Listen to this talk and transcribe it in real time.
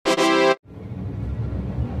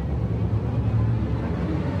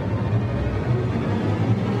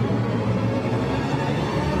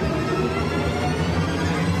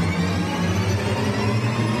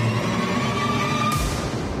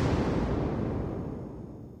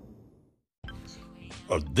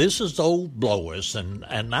This is old Blois,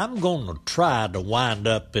 and I'm going to try to wind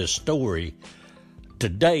up this story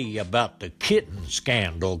today about the kitten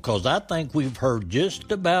scandal, because I think we've heard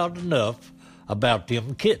just about enough about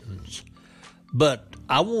them kittens. But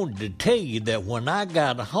I wanted to tell you that when I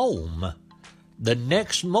got home the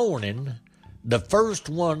next morning, the first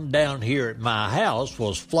one down here at my house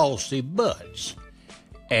was Flossie Butts.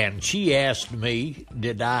 And she asked me,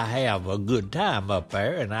 did I have a good time up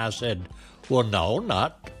there? And I said, well, no,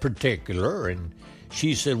 not particular. And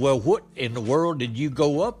she said, well, what in the world did you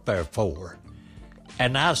go up there for?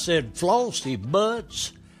 And I said, Flossie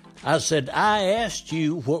Butts, I said, I asked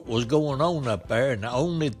you what was going on up there, and the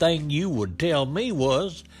only thing you would tell me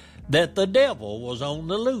was that the devil was on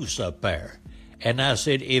the loose up there. And I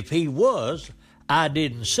said, if he was, I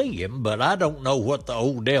didn't see him, but I don't know what the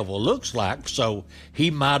old devil looks like, so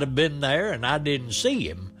he might have been there and I didn't see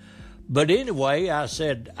him. But anyway, I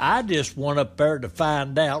said, I just went up there to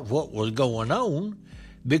find out what was going on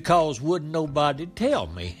because wouldn't nobody tell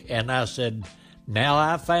me. And I said, now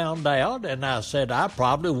I found out, and I said, I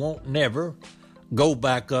probably won't never go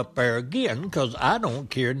back up there again because I don't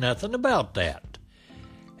care nothing about that.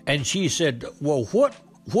 And she said, well, what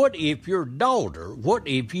if what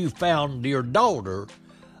if you found your daughter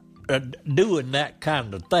doing that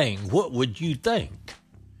kind of thing? What would you think?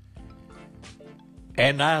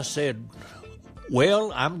 And I said,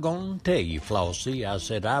 well, I'm going to tell you, Flossie. I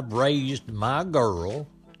said, I've raised my girl,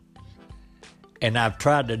 and I've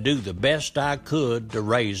tried to do the best I could to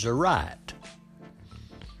raise her right.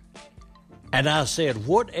 And I said,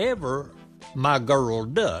 whatever my girl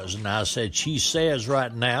does, and I said, she says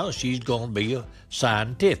right now she's going to be a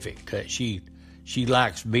scientific. She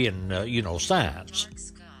likes being,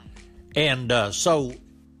 science. And so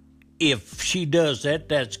if she does that,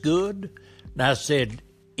 that's good. And I said,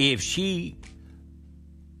 if she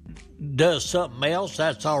does something else,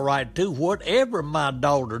 that's all right too. Whatever my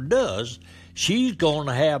daughter does, she's going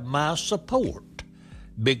to have my support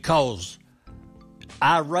because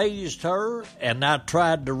I raised her and I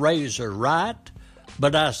tried to raise her right.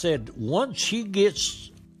 But I said, once she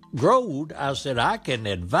gets growed, I said, I can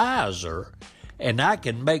advise her and I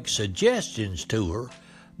can make suggestions to her,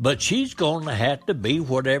 but she's going to have to be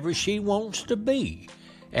whatever she wants to be.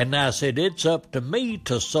 And I said, it's up to me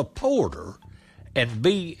to support her and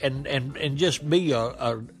be and just be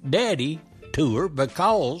a daddy to her,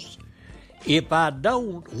 because if I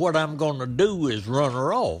don't, what I'm going to do is run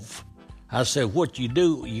her off. I said, what you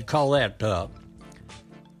do, you call that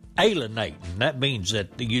alienating. That means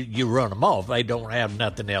that you run them off. They don't have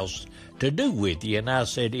nothing else to do with you. And I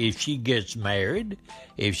said, if she gets married,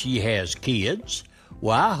 if she has kids,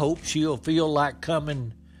 well, I hope she'll feel like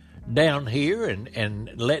coming down here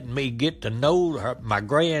and letting me get to know my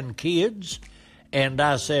grandkids. And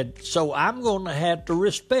I said, so I'm going to have to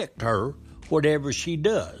respect her, whatever she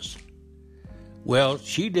does. Well,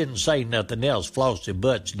 she didn't say nothing else, Flossie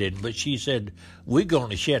Butts didn't, but she said, we're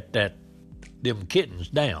going to shut them kittens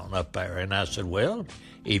down up there. And I said, well,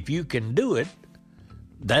 if you can do it,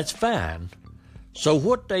 that's fine. So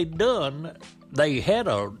what they done, they had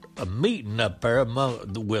a meeting up there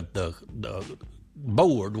with the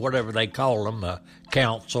board, whatever they call them,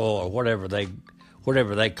 council or whatever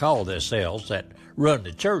they call themselves that run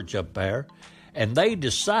the church up there, and they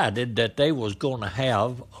decided that they was going to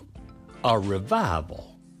have a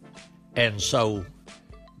revival. And so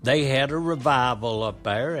they had a revival up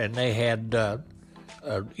there, and they had a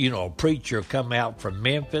preacher come out from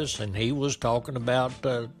Memphis, and he was talking about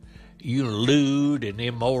lewd and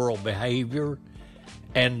immoral behavior.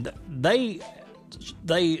 And they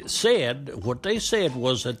said, what they said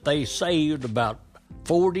was that they saved about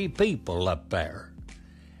 40 people up there.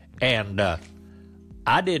 And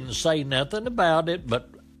I didn't say nothing about it, but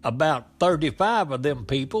about 35 of them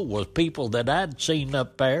people was people that I'd seen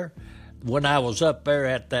up there when I was up there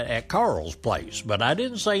at Carl's place, but I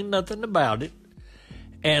didn't say nothing about it.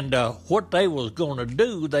 And what they was going to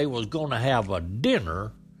do, they was going to have a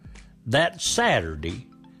dinner that Saturday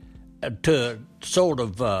to sort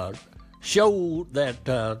of show that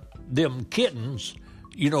them kittens,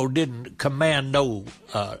 didn't command no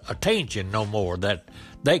attention no more, that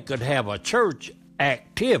they could have a church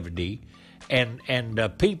activity, and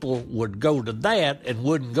people would go to that and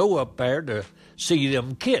wouldn't go up there to see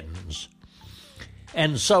them kittens.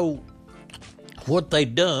 And so what they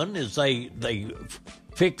done is they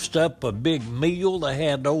fixed up a big meal. They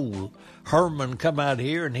had old Herman come out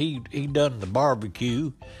here, and he done the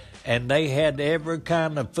barbecue, and they had every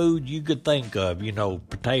kind of food you could think of,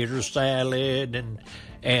 potato salad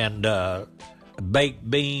and baked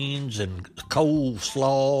beans and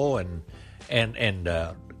coleslaw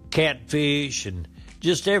and catfish and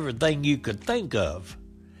just everything you could think of.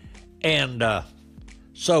 And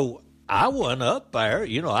so I went up there.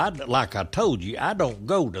 You know, like I told you, I don't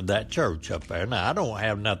go to that church up there. Now, I don't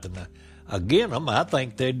have nothing against them. I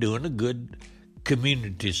think they're doing a good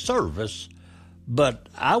community service. But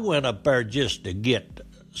I went up there just to get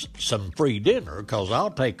some free dinner, because I'll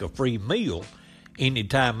take a free meal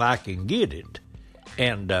anytime I can get it.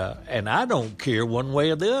 And I don't care one way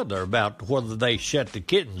or the other about whether they shut the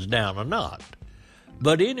kittens down or not.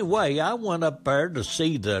 But anyway, I went up there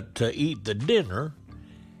to eat the dinner,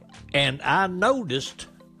 and I noticed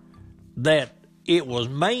that it was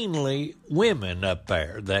mainly women up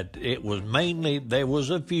there. That it was mainly, there was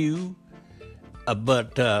a few,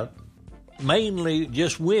 but mainly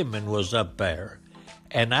just women was up there.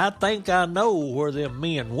 And I think I know where them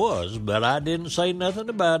men was, but I didn't say nothing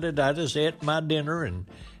about it. I just ate my dinner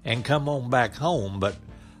and come on back home. But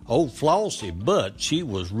old Flossie Butt, she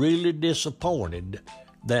was really disappointed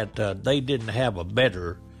that they didn't have a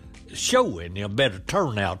better showing, a better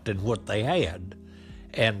turnout than what they had.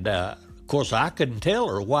 And, of course, I couldn't tell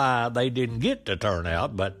her why they didn't get the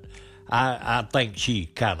turnout, but I think she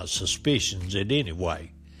kind of suspicions it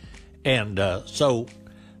anyway. And so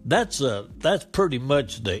that's pretty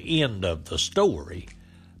much the end of the story.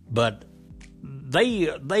 But they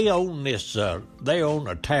own this, they own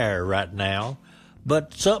a tower right now,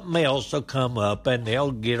 but something else will come up and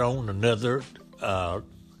they'll get on another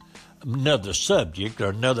subject or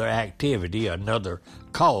another activity, another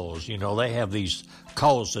cause. You know, they have these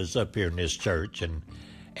causes up here in this church, and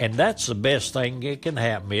that's the best thing that can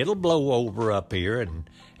happen. It'll blow over up here, and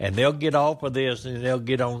they'll get off of this and they'll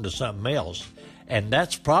get on to something else. And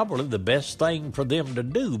that's probably the best thing for them to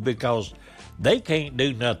do, because they can't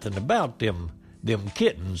do nothing about them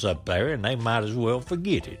kittens up there, and they might as well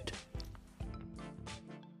forget it.